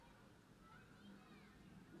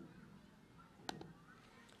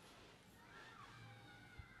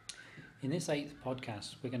In this eighth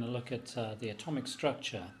podcast, we're going to look at the atomic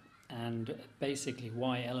structure and basically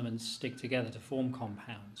why elements stick together to form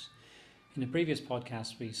compounds. In the previous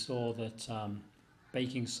podcast, we saw that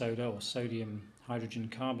baking soda or sodium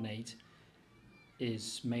hydrogen carbonate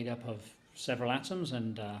is made up of several atoms,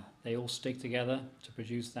 and they all stick together to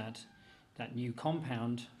produce that new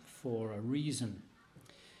compound for a reason.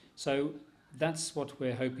 So that's what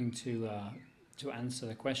we're hoping to answer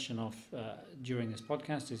the question of during this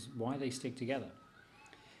podcast, is why they stick together.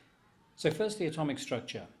 So first, the atomic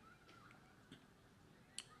structure.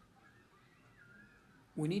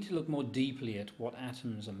 We need to look more deeply at what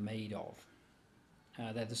atoms are made of.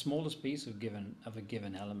 They're the smallest piece of a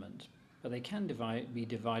given element, but they can be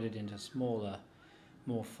divided into smaller,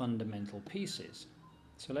 more fundamental pieces.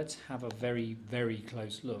 So let's have a very, very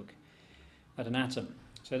close look at an atom.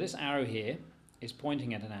 So this arrow here is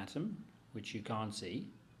pointing at an atom, which you can't see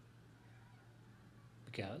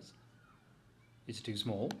because it's too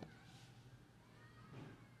small.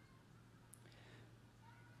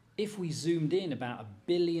 If we zoomed in about 1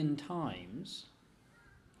 billion times,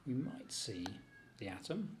 we might see the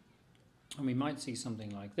atom, and we might see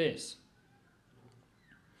something like this.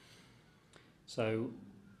 So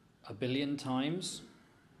 1 billion times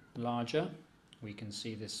larger, we can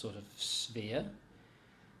see this sort of sphere,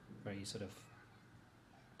 very sort of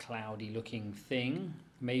cloudy looking thing.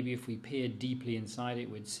 Maybe if we peered deeply inside it,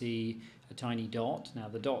 we'd see a tiny dot. Now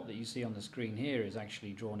the dot that you see on the screen here is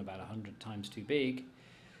actually drawn about 100 times too big.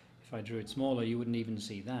 If I drew it smaller, you wouldn't even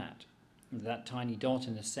see that. That tiny dot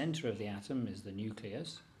in the center of the atom is the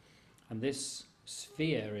nucleus, and this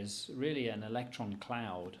sphere is really an electron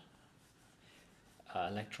cloud.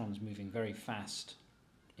 Electrons moving very fast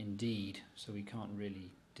indeed, so we can't really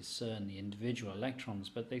discern the individual electrons,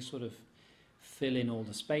 but they sort of fill in all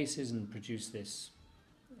the spaces and produce this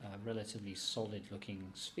relatively solid looking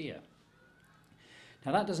sphere.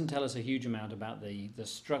 Now that doesn't tell us a huge amount about the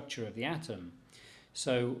structure of the atom.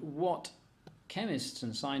 So what chemists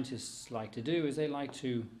and scientists like to do is they like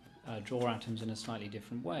to draw atoms in a slightly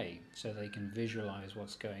different way so they can visualize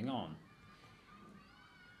what's going on.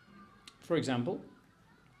 For example,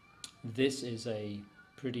 this is a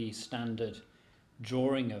pretty standard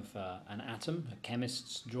drawing of an atom, a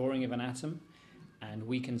chemist's drawing of an atom, and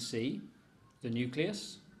we can see the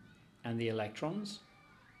nucleus and the electrons,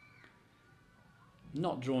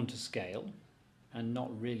 not drawn to scale and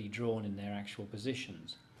not really drawn in their actual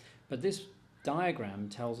positions. But this diagram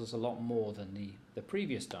tells us a lot more than the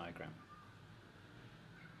previous diagram.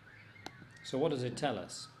 So what does it tell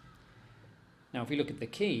us? Now if we look at the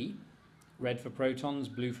key, red for protons,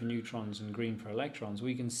 blue for neutrons and green for electrons,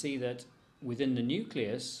 we can see that within the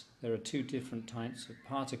nucleus there are two different types of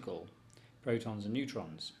particle, protons and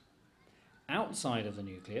neutrons. Outside of the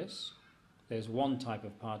nucleus there's one type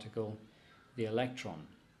of particle, the electron.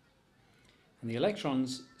 And the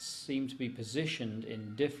electrons seem to be positioned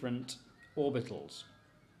in different orbitals.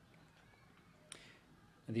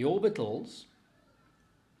 And the orbitals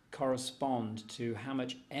correspond to how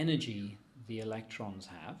much energy the electrons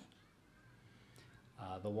have.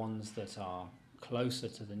 The ones that are closer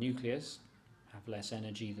to the nucleus have less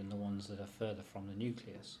energy than the ones that are further from the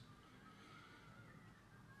nucleus.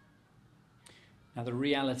 Now the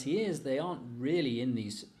reality is they aren't really in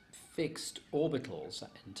these fixed orbitals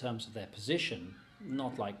in terms of their position,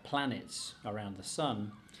 not like planets around the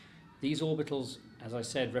sun. These orbitals, as I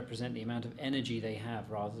said, represent the amount of energy they have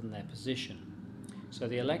rather than their position. So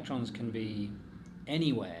the electrons can be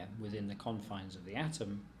anywhere within the confines of the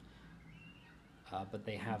atom, but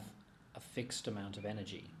they have a fixed amount of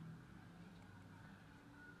energy.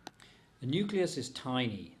 The nucleus is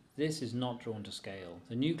tiny. This is not drawn to scale.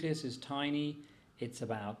 The nucleus is tiny. It's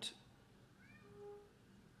about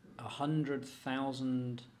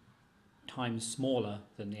 100,000 times smaller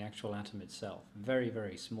than the actual atom itself. Very,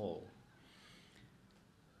 very small.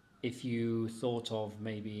 If you thought of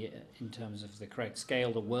maybe in terms of the correct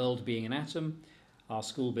scale, the world being an atom, our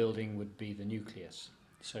school building would be the nucleus.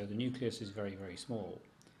 So the nucleus is very, very small.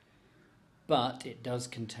 But it does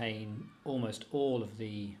contain almost all of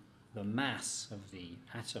the mass of the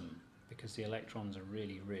atom, because the electrons are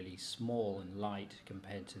really, really small and light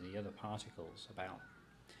compared to the other particles, about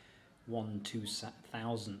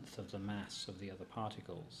 1/2000th of the mass of the other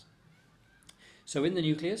particles. So in the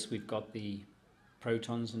nucleus we've got the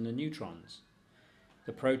protons and the neutrons.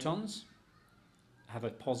 The protons have a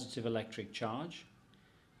positive electric charge,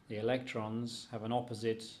 the electrons have an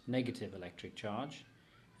opposite negative electric charge,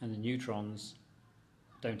 and the neutrons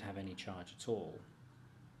don't have any charge at all.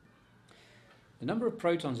 The number of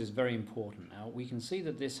protons is very important. Now we can see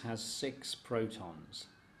that this has 6 protons.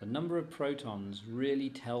 The number of protons really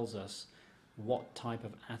tells us what type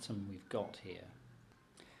of atom we've got here.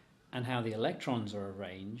 And how the electrons are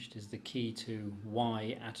arranged is the key to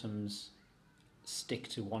why atoms stick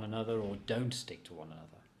to one another or don't stick to one another.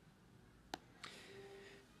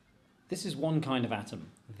 This is one kind of atom,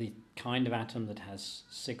 the kind of atom that has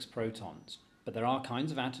 6 protons. But there are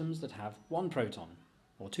kinds of atoms that have 1 proton,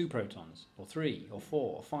 or 2 protons, or 3, or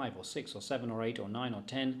 4, or 5, or 6, or 7, or 8, or 9, or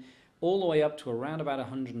 10, all the way up to around about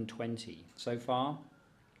 120. So far,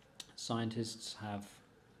 scientists have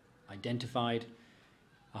identified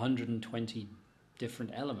 120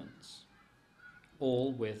 different elements,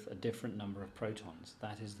 all with a different number of protons.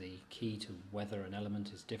 That is the key to whether an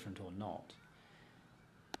element is different or not.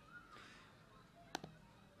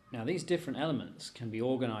 Now, these different elements can be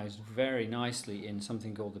organized very nicely in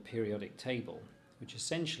something called the periodic table, which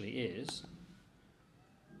essentially is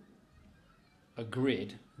a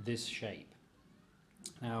grid this shape.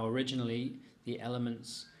 Now, originally the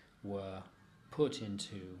elements were put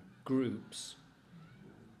into groups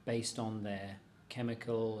based on their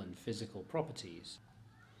chemical and physical properties.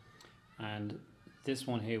 And this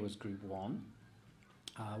one here was group 1,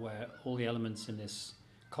 where all the elements in this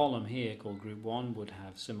column here called group 1 would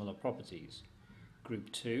have similar properties. Group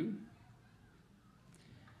 2,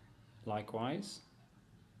 likewise.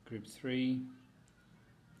 Group 3,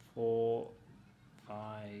 4,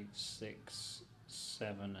 5, 6,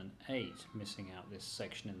 7 and 8, missing out this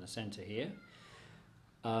section in the center here.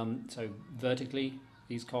 So vertically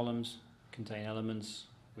these columns contain elements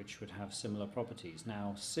which would have similar properties.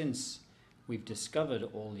 Now, since we've discovered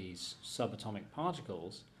all these subatomic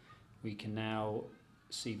particles, we can now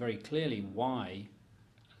see very clearly why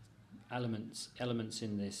elements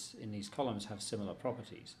in these columns have similar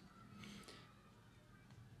properties.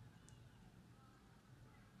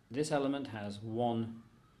 This element has 1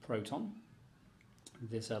 proton.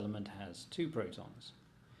 This element has 2 protons.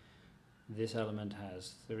 This element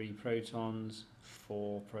has 3 protons,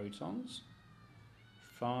 4 protons,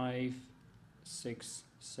 5, 6,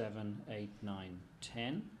 7, 8, 9,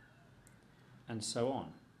 10, and so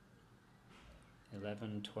on.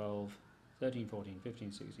 11, 12, 13, 14,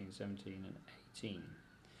 15, 16, 17, and 18.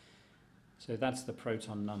 So that's the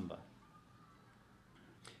proton number.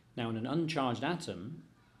 Now, in an uncharged atom,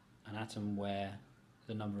 an atom where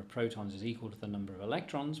the number of protons is equal to the number of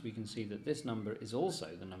electrons, we can see that this number is also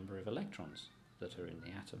the number of electrons that are in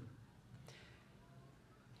the atom.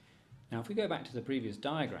 Now, if we go back to the previous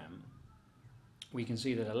diagram, we can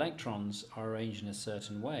see that electrons are arranged in a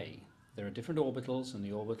certain way. There are different orbitals, and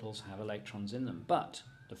the orbitals have electrons in them, but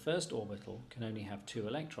the first orbital can only have 2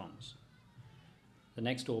 electrons. The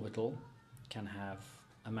next orbital can have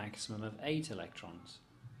a maximum of 8 electrons.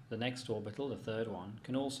 The next orbital, the third one,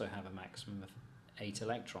 can also have a maximum of 8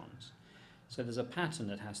 electrons. So there's a pattern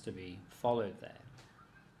that has to be followed there.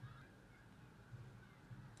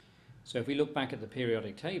 So if we look back at the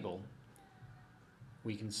periodic table,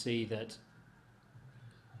 we can see that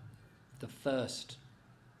the first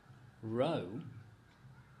row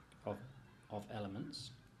of elements,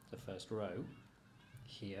 the first row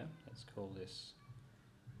here, let's call this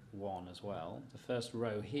 1 as well, the first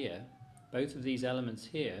row here, both of these elements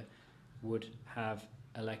here would have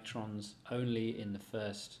electrons only in the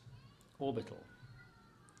first orbital.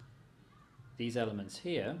 These elements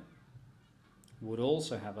here would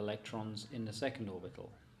also have electrons in the second orbital.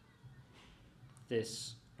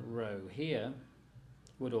 This row here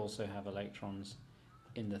would also have electrons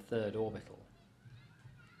in the third orbital.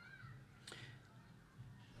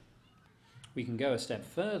 We can go a step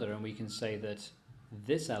further and we can say that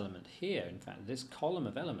this element here, in fact this column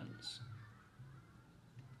of elements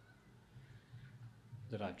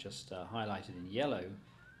that I've just highlighted in yellow,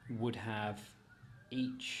 would have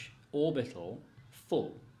each orbital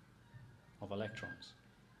full of electrons.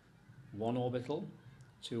 1 orbital,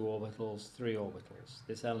 2 orbitals, 3 orbitals.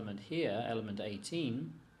 This element here, element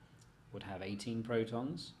 18, would have 18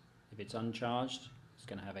 protons. If it's uncharged, it's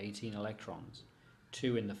going to have 18 electrons.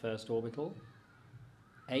 2 in the first orbital,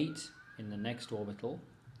 8 in the next orbital,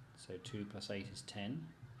 so 2 plus 8 is 10,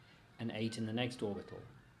 and 8 in the next orbital.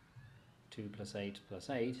 2 plus 8 plus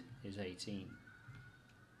 8 is 18.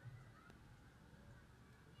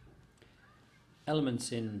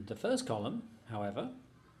 Elements in the first column, however,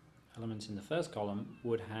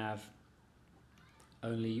 would have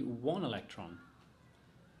only 1 electron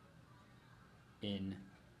in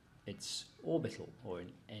its orbital, or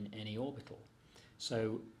in any orbital.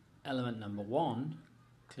 So element number 1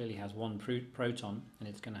 clearly has 1 proton, and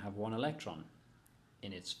it's going to have 1 electron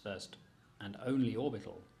in its first and only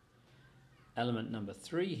orbital. Element number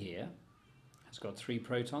 3 here has got 3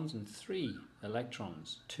 protons and 3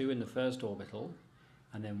 electrons, 2 in the first orbital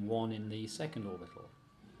and then 1 in the second orbital.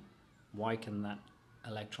 Why can that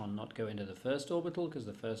electron not go into the first orbital? Because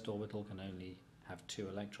the first orbital can only have 2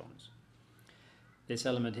 electrons. This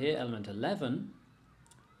element here, element 11,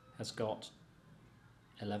 has got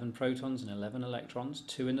 11 protons and 11 electrons,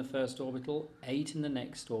 2 in the first orbital, 8 in the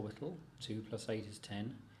next orbital, 2 plus 8 is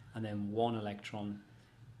 10, and then 1 electron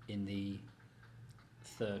in the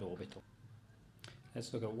third orbital.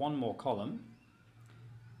 Let's look at one more column.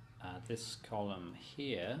 This column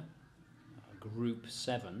here, group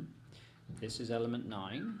 7, this is element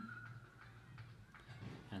 9,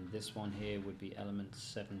 and this one here would be element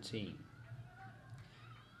 17.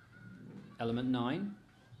 Element 9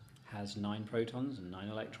 has 9 protons and 9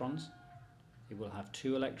 electrons. It will have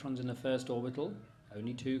 2 electrons in the first orbital,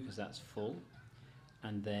 only 2 because that's full,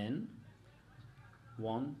 and then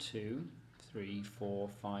 1, 2, 3, 4,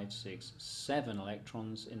 5, 6, 7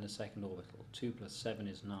 electrons in the second orbital. 2 plus 7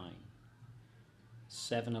 is 9.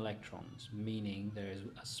 7 electrons, meaning there is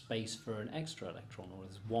a space for an extra electron, or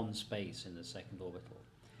there's 1 space in the second orbital.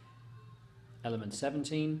 Element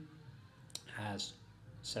 17 has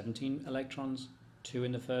 17 electrons, 2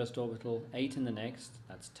 in the first orbital, 8 in the next,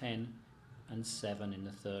 that's 10, and 7 in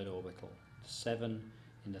the third orbital. 7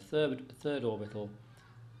 in the third orbital,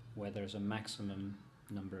 where there's a maximum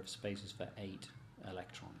number of spaces for 8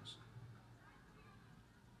 electrons.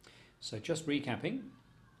 So just recapping,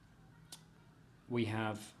 we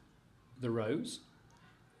have the rows,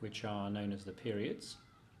 which are known as the periods,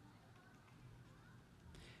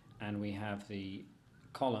 and we have the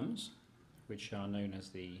columns, which are known as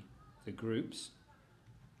the groups,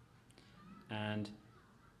 and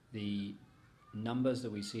the numbers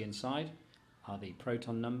that we see inside are the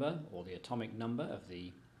proton number, or the atomic number of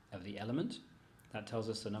the element. That tells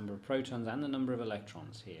us the number of protons and the number of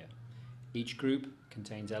electrons here. Each group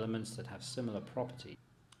contains elements that have similar properties.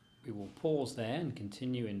 We will pause there and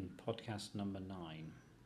continue in podcast number 9.